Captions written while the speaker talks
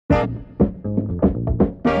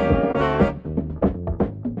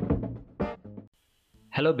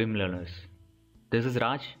Hello BIM learners, this is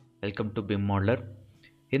Raj. Welcome to BIM Modeler.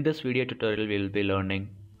 In this video tutorial we will be learning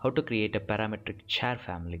how to create a parametric chair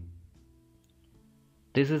family.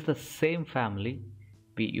 This is the same family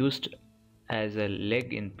we used as a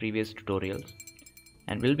leg in previous tutorials,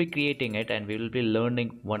 and we'll be creating it, and we will be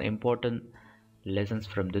learning one important lessons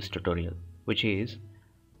from this tutorial, which is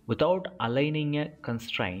without aligning a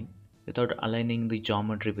constraint, without aligning the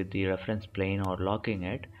geometry with the reference plane or locking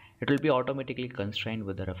it, it will be automatically constrained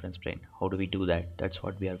with the reference plane. How do we do that? That's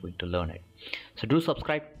what we are going to learn it. So do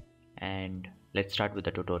subscribe and let's start with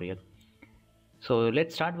the tutorial. So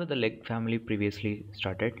let's start with the leg family previously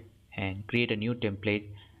started and create a new template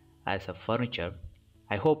as a furniture.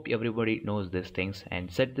 I hope everybody knows these things,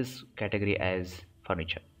 and set this category as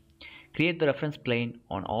furniture. Create the reference plane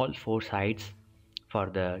on all four sides for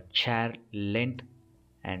the chair length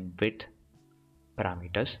and width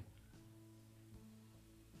parameters.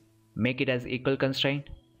 Make it as equal constraint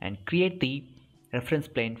and create the reference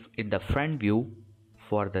plane in the front view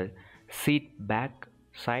for the seat back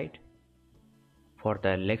side. For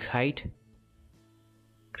the leg height,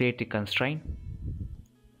 create the constraint.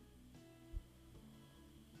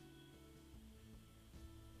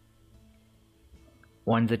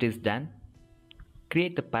 Once it is done,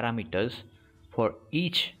 create the parameters for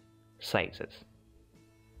each sizes.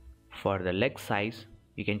 For the leg size,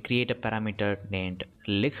 you can create a parameter named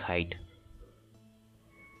leg height,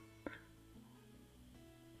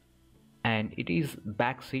 and it is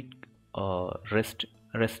back seat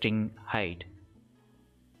resting height,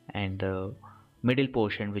 and the middle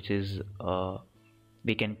portion, which is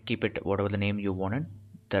we can keep it whatever the name you wanted.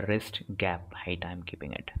 The rest gap height I'm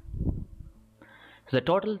keeping it. So the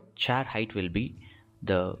total chair height will be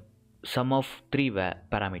the sum of three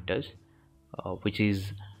parameters, which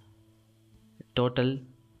is total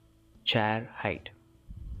chair height.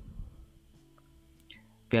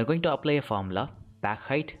 We are going to apply a formula: back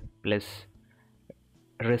height plus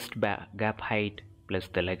wrist gap height plus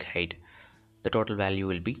the leg height. The total value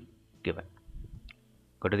will be given.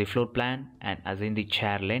 Go to the floor plan and assign the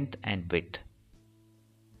chair length and width.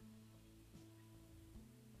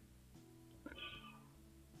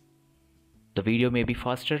 The video may be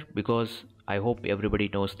faster because I hope everybody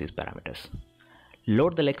knows these parameters.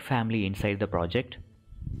 Load the leg family inside the project.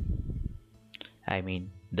 I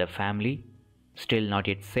mean the family still not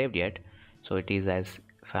yet saved yet, so it is as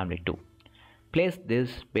family 2. Place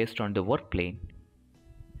this based on the work plane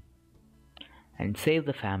and save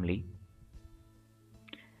the family,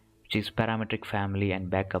 which is parametric family, and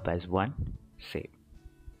backup as 1. Save.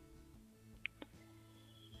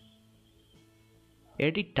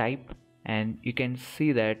 Edit type, and you can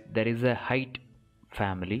see that there is a height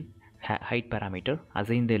family, height parameter.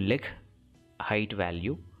 Assign the leg height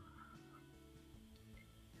value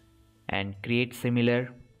and create similar.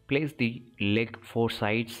 Place the leg four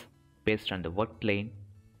sides based on the work plane.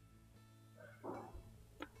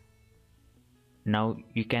 Now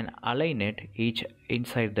you can align it each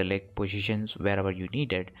inside the leg positions wherever you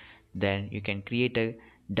need it. Then you can create a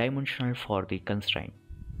dimensional for the constraint,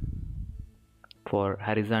 for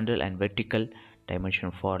horizontal and vertical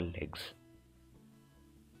dimension for legs.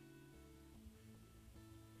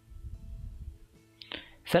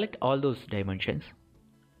 Select all those dimensions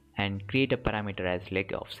and create a parameter as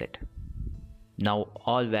leg offset. Now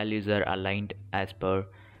all values are aligned as per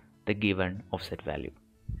the given offset value.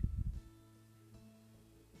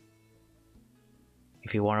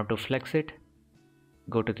 If you want to flex it,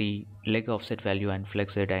 go to the leg offset value and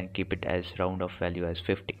flex it and keep it as round off value as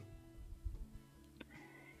 50.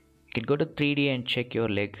 You can go to 3D and check your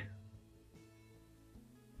leg.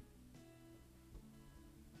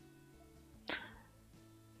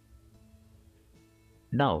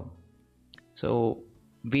 Now, so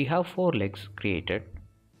we have 4 legs created.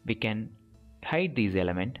 We can hide these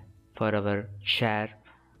elements for our chair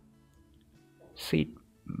seat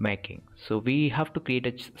making. So we have to create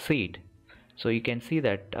a seat. So you can see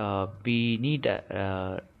that we need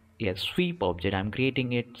a sweep object. I'm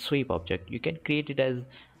creating a sweep object. You can create it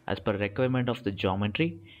as per requirement of the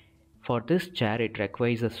geometry. For this chair it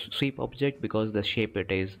requires a sweep object because the shape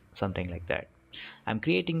it is something like that. I'm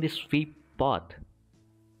creating this sweep path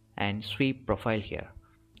and sweep profile here.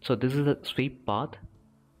 So this is a sweep path,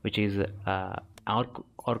 which is arc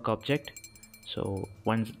object. So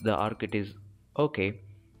once the arc it is okay,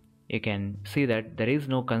 you can see that there is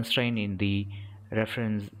no constraint in the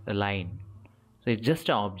reference line. So it's just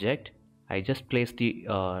an object. I just placed the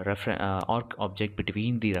arc object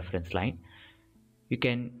between the reference line. You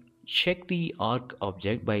can check the arc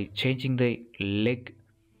object by changing the leg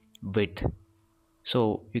width.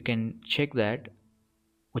 So you can check that,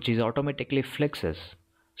 which is automatically flexes.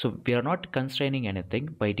 So we are not constraining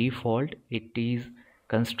anything. By default, it is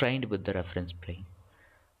constrained with the reference plane.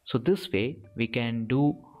 So this way we can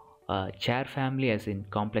do chair family as in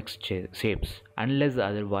complex shapes, unless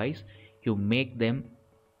otherwise you make them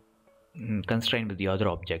constrained with the other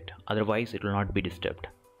object. Otherwise it will not be disturbed.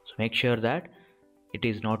 So make sure that it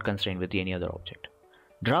is not constrained with any other object.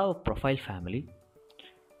 Draw a profile family.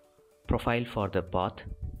 Profile for the path.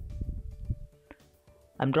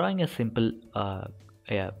 I'm drawing a simple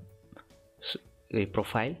a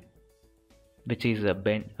profile which is a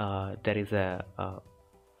bend. There is a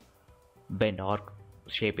bend arc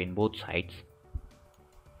shape in both sides.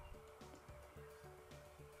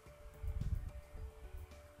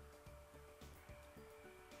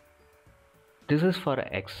 This is for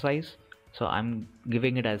exercise, so I'm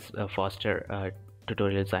giving it as a faster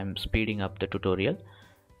tutorials. I'm speeding up the tutorial,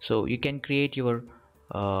 so you can create your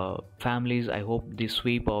families. I hope the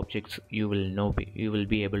sweep objects you will know, you will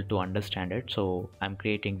be able to understand it. So I'm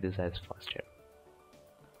creating this as faster.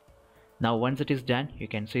 Now once it is done, you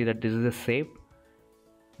can see that this is a shape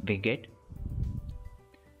we get.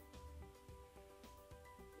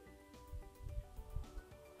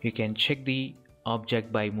 You can check the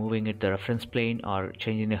object by moving it the reference plane or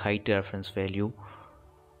changing the height to reference value.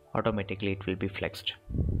 Automatically it will be flexed.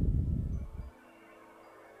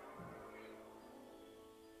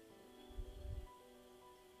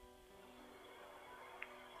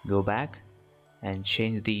 Go back and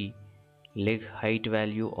change the leg height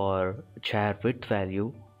value or chair width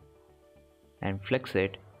value and flex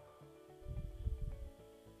it.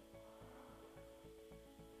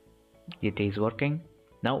 It is working.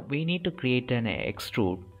 Now we need to create an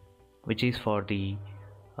extrude, which is for the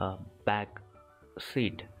back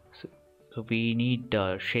seat. So we need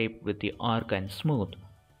a shape with the arc and smooth.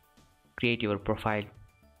 Create your profile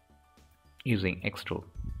using extrude.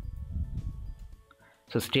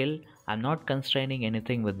 So still I'm not constraining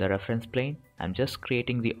anything with the reference plane. I'm just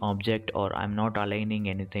creating the object, or I'm not aligning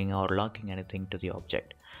anything or locking anything to the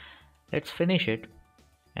object. Let's finish it,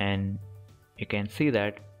 and you can see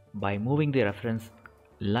that by moving the reference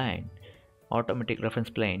line, automatic reference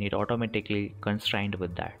plane, it automatically constrained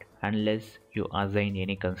with that unless you assign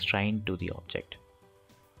any constraint to the object.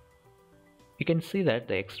 You can see that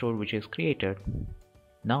the extrude which is created.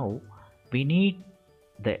 Now we need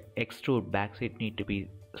the extrude backseat need to be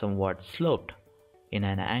somewhat sloped in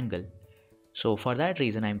an angle. So for that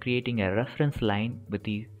reason I'm creating a reference line with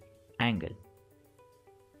the angle,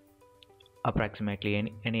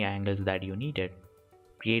 approximately any angles that you needed.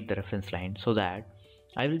 Create the reference line so that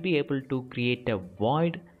I will be able to create a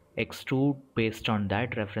void extrude based on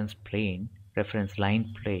that reference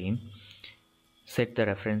line plane. Set the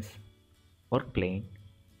reference work plane.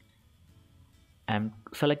 I'm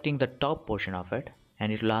selecting the top portion of it,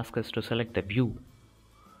 and it will ask us to select the view.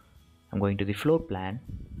 I'm going to the floor plan.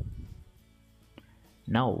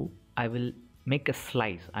 Now I will make a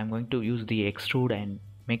slice. I'm going to use the extrude and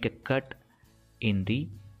make a cut in the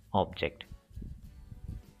object.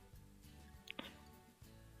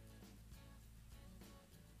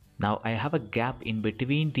 Now I have a gap in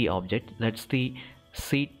between the object. That's the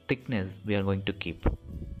seat thickness we are going to keep.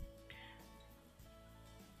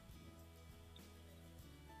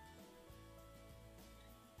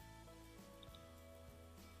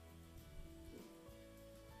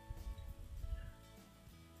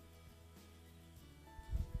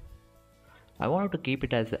 I wanted to keep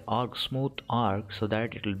it as an smooth arc so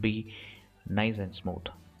that it will be nice and smooth.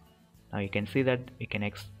 Now you can see that you can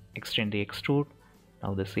extend the extrude.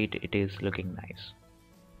 Now the seat, it is looking nice.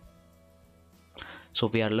 So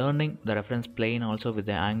we are learning the reference plane also with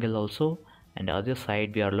the angle also, and the other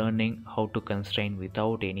side we are learning how to constrain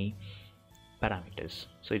without any parameters.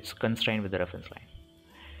 So it's constrained with the reference line.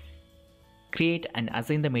 Create and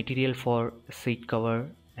assign the material for seat cover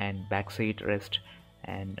and back seat rest,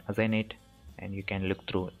 and assign it, and you can look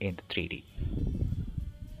through in the 3D.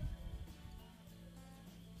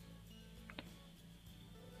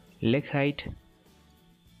 Leg height,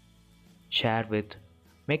 chair width,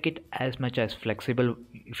 make it as much as flexible.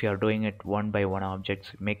 If you are doing it one by one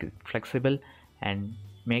objects, make it flexible and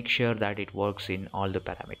make sure that it works in all the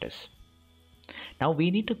parameters. Now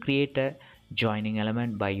we need to create a joining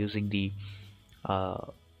element by using the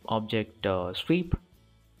object sweep.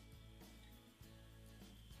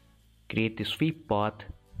 Create the sweep path,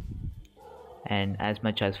 and as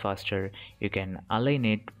much as faster you can align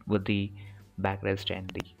it with the backrest and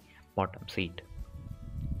the bottom seat.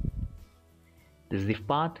 This is the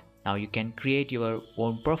path. Now you can create your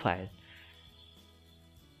own profile.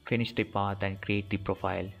 finish the path and create the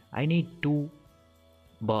profile. I need two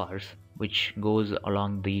bars which goes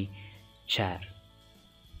along the chair.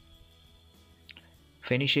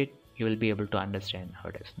 Finish it, you will be able to understand how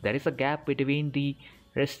it is. There is a gap between the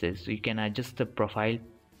rests, so you can adjust the profile.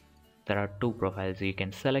 There are two profiles, so you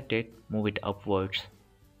can select it, move it upwards.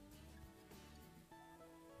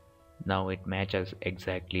 Now it matches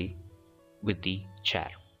exactly with the chair.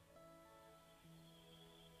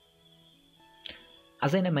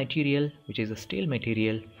 Assign a material which is a steel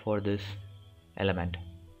material for this element.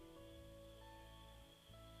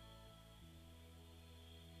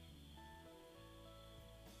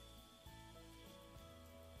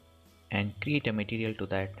 And create a material to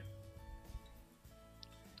that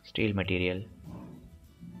steel material.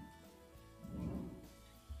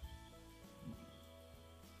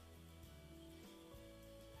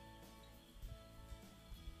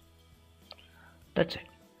 That's it.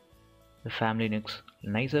 The family looks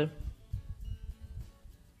nicer.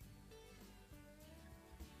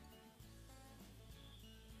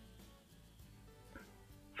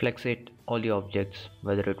 Flex it, all the objects,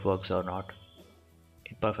 whether it works or not.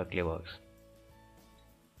 It perfectly works.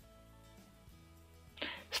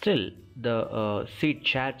 Still, the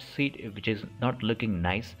chair seat which is not looking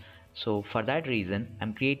nice. So for that reason,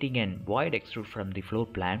 I'm creating an void extrude from the floor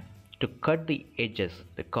plan to cut the edges,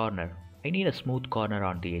 the corner. I need a smooth corner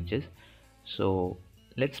on the edges. So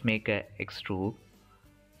let's make a extrude.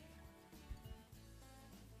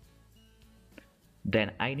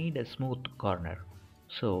 Then I need a smooth corner.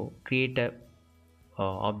 So create a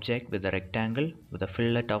object with a rectangle with a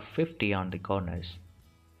fillet of 50 on the corners.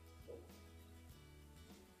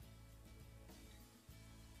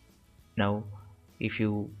 Now if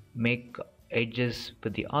you make edges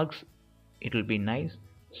with the arcs, it will be nice.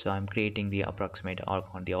 So I'm creating the approximate arc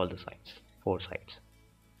on all the sides, 4 sides.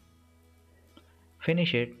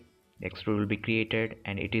 Finish it. Extrude will be created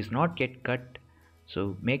and it is not yet cut,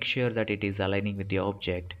 so make sure that it is aligning with the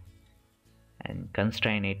object and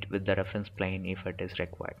constrain it with the reference plane if it is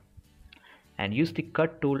required. And use the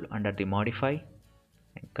cut tool under the modify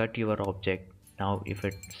and cut your object. Now if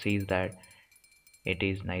it sees that it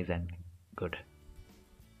is nice and good.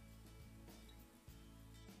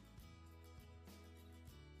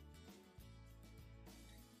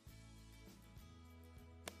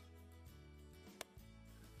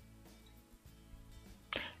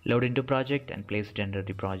 Load into project and place it under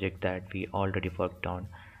the project that we already worked on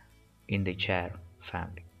in the chair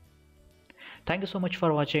family. Thank you so much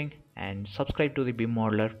for watching and subscribe to the BIM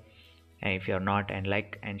modeler if you are not, and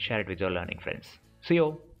like and share it with your learning friends. See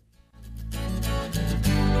you.